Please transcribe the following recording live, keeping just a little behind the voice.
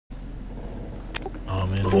Oh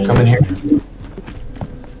man. Come in here.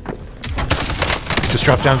 Just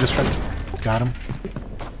drop down, just drop. Got him.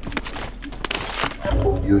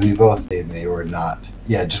 You and me both, Dave, me or not.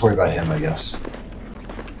 Yeah, just worry about him, I guess.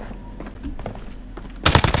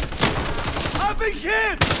 I've been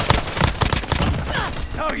hit!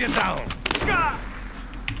 Target down!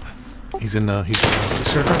 He's in the,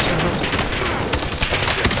 circle.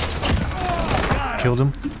 Killed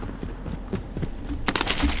him.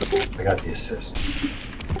 I got the assist.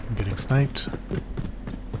 I'm getting sniped.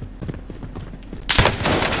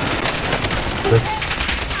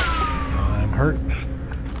 I'm hurt.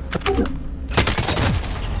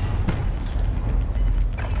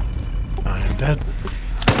 I am dead.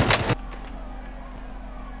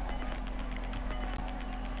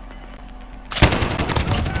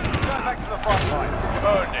 Back to the front line.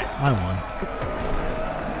 Burned it. I won.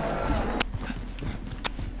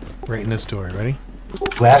 Right in this door. Ready?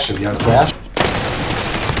 Flash, if you want to flash.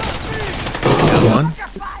 One.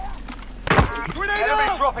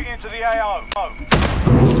 Enemy dropping into the AO.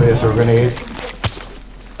 They throw a grenade.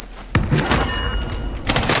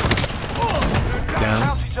 Down.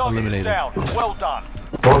 Bounty target is Eliminated. down. Well done.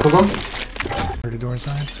 Both of them? Heard a door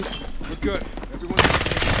inside. We're good. Everyone.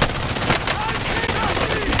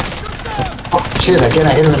 Oh, shit, again,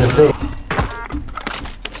 I hit him in the face.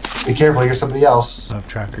 Be careful, here's somebody else. I have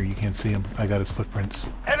tracker. You can't see him. I got his footprints.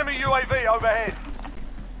 Enemy UAV overhead.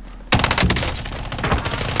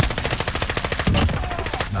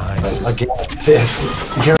 Nice. Again,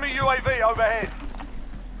 assist. Be careful. Enemy UAV overhead.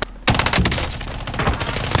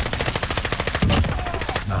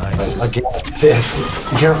 Nice. Again,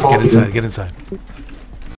 assist. Be careful. Get inside. Get inside.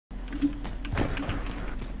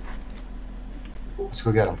 Let's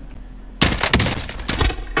go get him.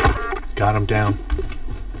 Got him down.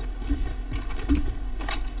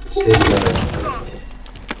 Stay together.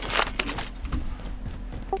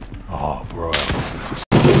 Oh, bro. This is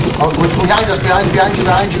Oh, what's behind us?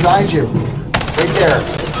 Behind you. Right there.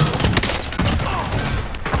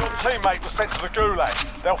 Your teammate was sent to the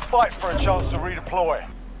gulag. They'll fight for a chance to redeploy.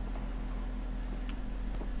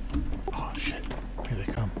 oh shit. Here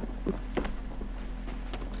they come.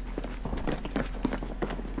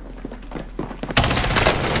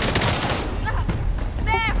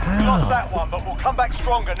 We lost that one, but we'll come back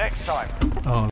stronger next time. Oh.